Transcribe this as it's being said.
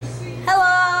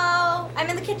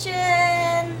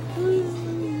kitchen.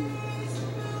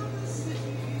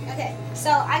 Okay, so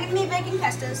I'm gonna be making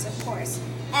pestos, of course,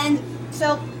 and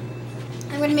so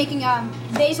I'm gonna be making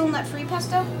basil nut-free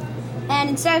pesto. And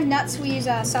instead of nuts, we use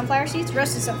sunflower seeds,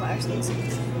 roasted sunflower seeds.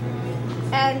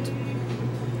 And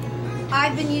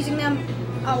I've been using them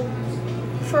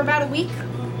for about a week,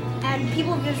 and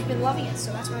people have just been loving it,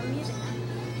 so that's why I'm using them.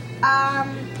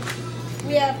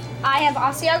 I have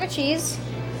Asiago cheese,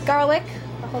 garlic,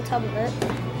 a whole tub of it,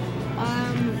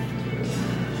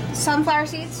 sunflower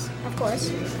seeds, of course,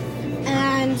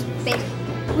 and basil.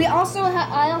 I also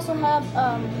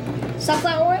have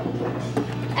sunflower oil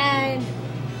and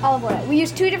olive oil. We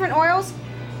use 2 different oils.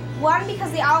 One,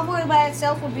 because the olive oil by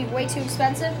itself would be way too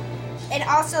expensive, and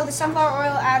also the sunflower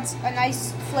oil adds a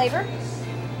nice flavor.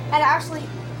 And actually,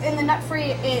 in the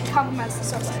nut-free, it complements the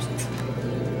sunflower seeds.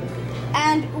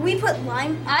 And we put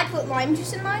lime. I put lime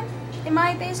juice in mine, in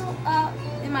my basil,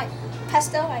 in my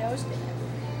pesto. I always do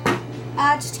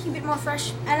that, just to keep it more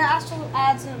fresh. And it also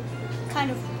adds a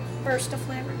kind of burst of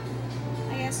flavor,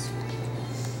 I guess.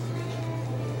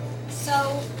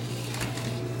 So.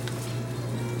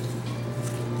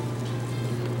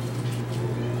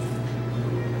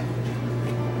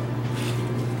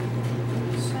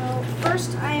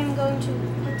 First, I am going to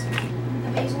put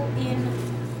the basil in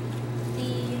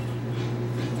the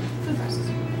food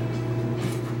processor.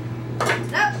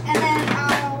 And then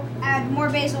I'll add more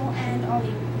basil and all the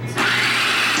ingredients.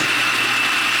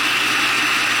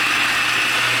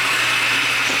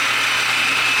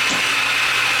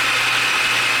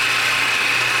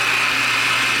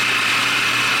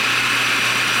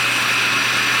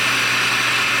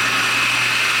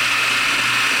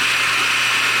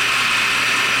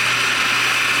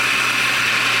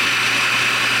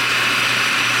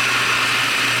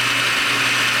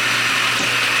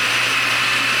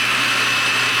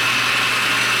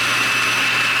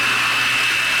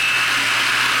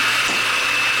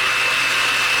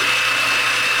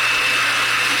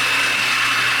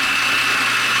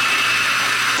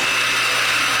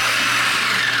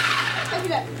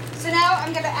 So now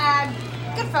I'm going to add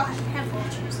a good handful of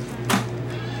cheese.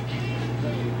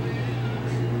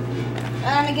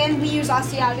 And again, we use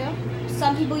Asiago.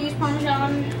 Some people use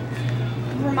Parmesan,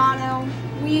 Romano.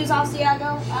 We use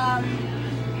Asiago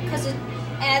because it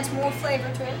adds more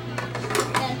flavor to it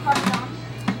than Parmesan,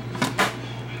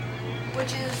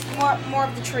 which is more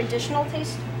of the traditional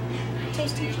tasty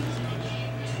cheese.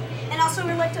 And also,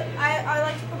 I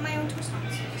like to put my own twist on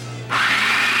it.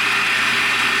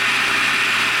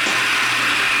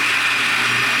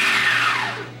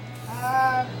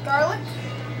 Garlic,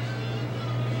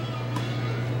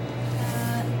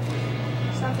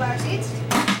 sunflower seeds,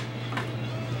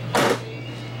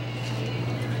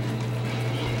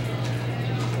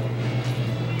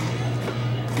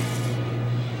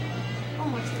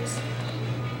 more cheese,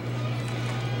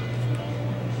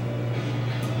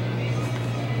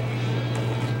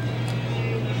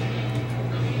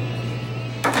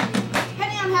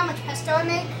 depending on how much pesto I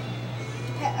make,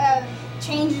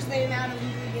 changes the amount of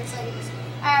ingredients I use.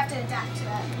 I have to adapt to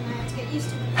that, and I have to get used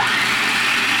to it.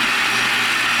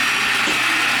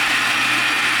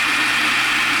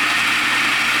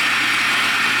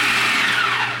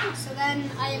 So then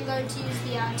I am going to use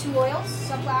the 2 oils,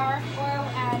 sunflower oil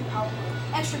and olive oil,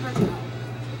 extra virgin olive.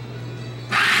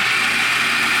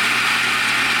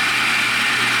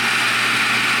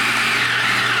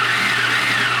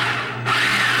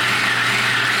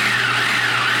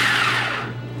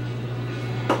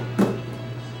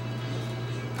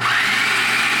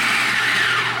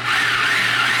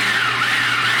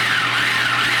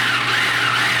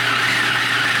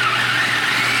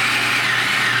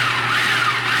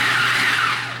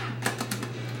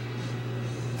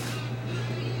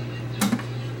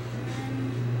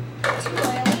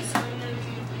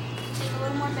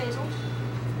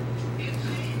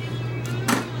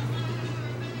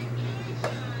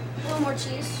 More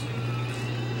cheese.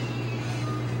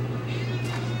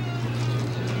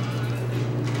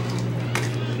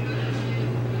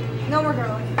 No more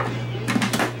garlic.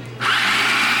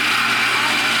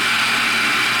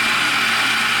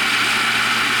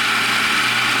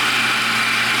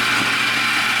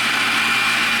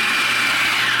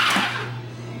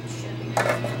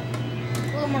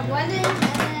 A little more blending, and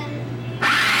then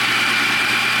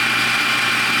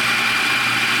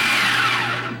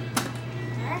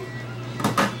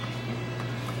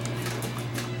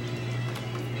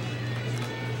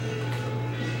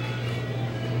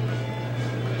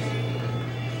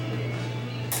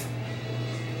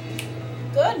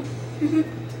good. I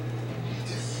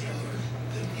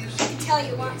can tell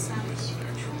you want some.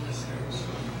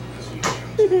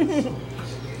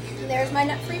 there's my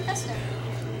nut-free pesto.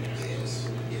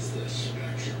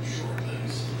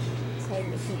 So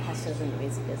making pesto's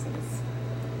anyways business.